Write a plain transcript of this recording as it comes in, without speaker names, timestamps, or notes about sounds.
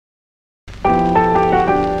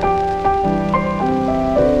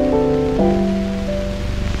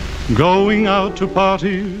Going out to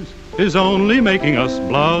parties is only making us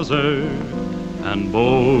blasé and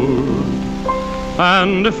bored.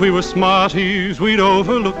 And if we were smarties, we'd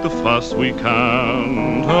overlook the fuss we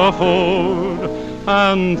can't afford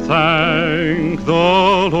and thank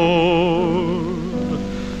the Lord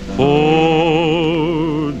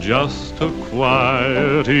for just a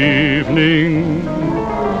quiet evening,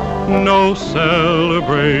 no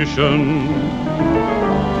celebration,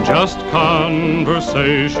 just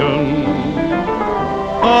conversation,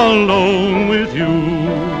 alone with you.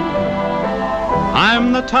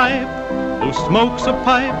 I'm the type who smokes a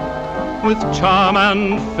pipe with charm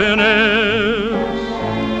and finesse.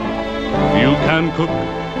 You can cook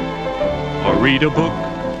or read a book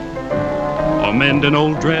or mend an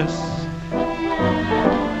old dress.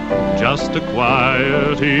 Just a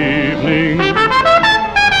quiet evening,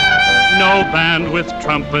 no band with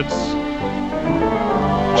trumpets,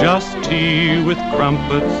 just tea with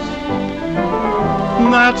crumpets.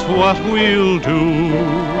 That's what we'll do.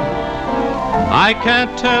 I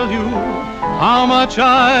can't tell you how much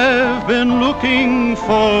I've been looking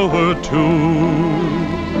forward to.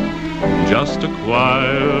 Just a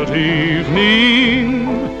quiet evening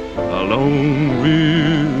alone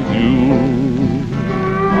with you.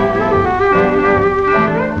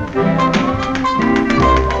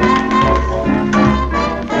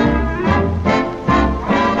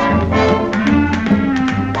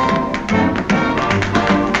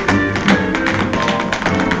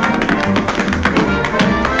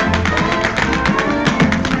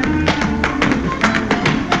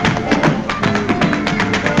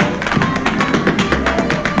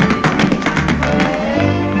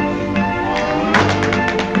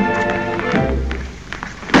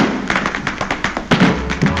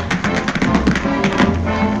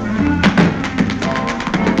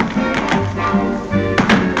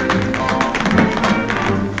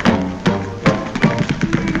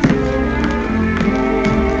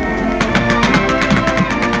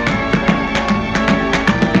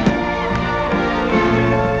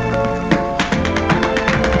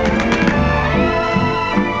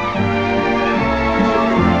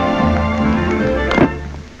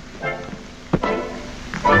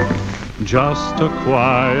 Just a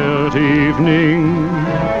quiet evening,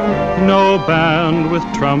 no band with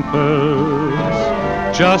trumpets,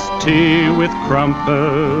 just tea with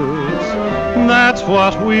crumpets. That's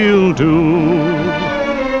what we'll do.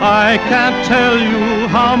 I can't tell you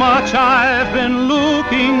how much I've been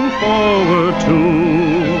looking forward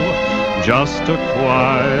to. Just a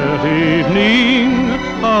quiet evening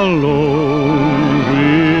alone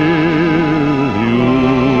with